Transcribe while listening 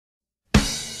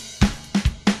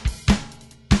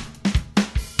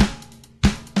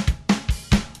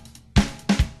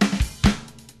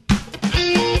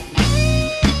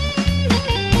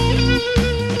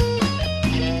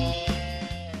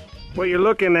you're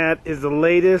looking at is the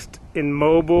latest in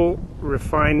mobile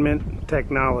refinement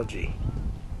technology.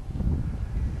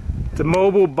 It's a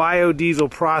mobile biodiesel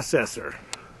processor,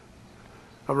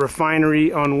 a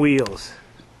refinery on wheels.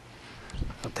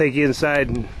 I'll take you inside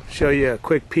and show you a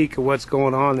quick peek of what's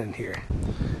going on in here.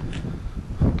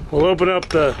 We'll open up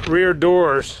the rear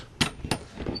doors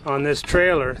on this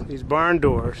trailer, these barn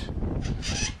doors,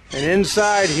 and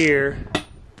inside here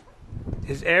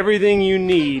is everything you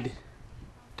need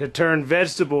to turn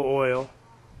vegetable oil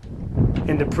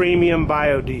into premium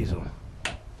biodiesel.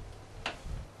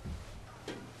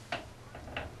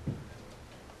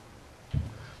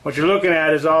 What you're looking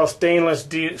at is all stainless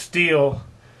steel,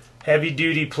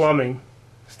 heavy-duty plumbing,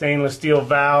 stainless steel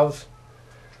valves,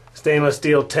 stainless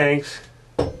steel tanks,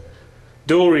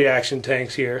 dual reaction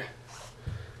tanks here,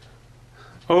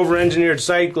 over-engineered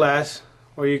sight glass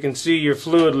where you can see your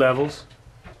fluid levels,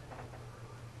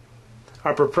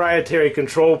 our proprietary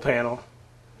control panel,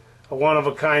 a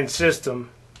one-of-a-kind system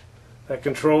that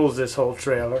controls this whole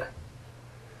trailer.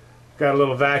 Got a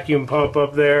little vacuum pump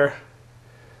up there.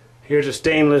 Here's a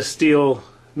stainless steel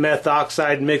meth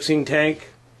oxide mixing tank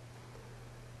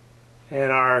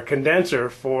and our condenser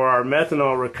for our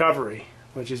methanol recovery,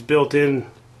 which is built in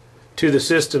to the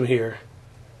system here.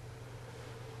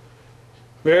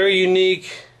 Very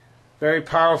unique, very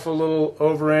powerful little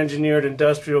over-engineered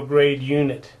industrial grade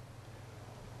unit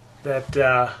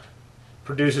that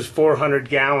produces 400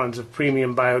 gallons of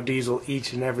premium biodiesel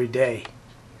each and every day.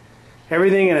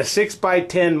 Everything in a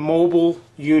 6x10 mobile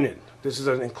unit. This is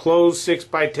an enclosed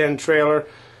 6x10 trailer.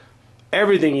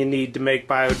 Everything you need to make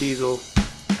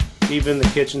biodiesel, even the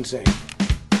kitchen sink.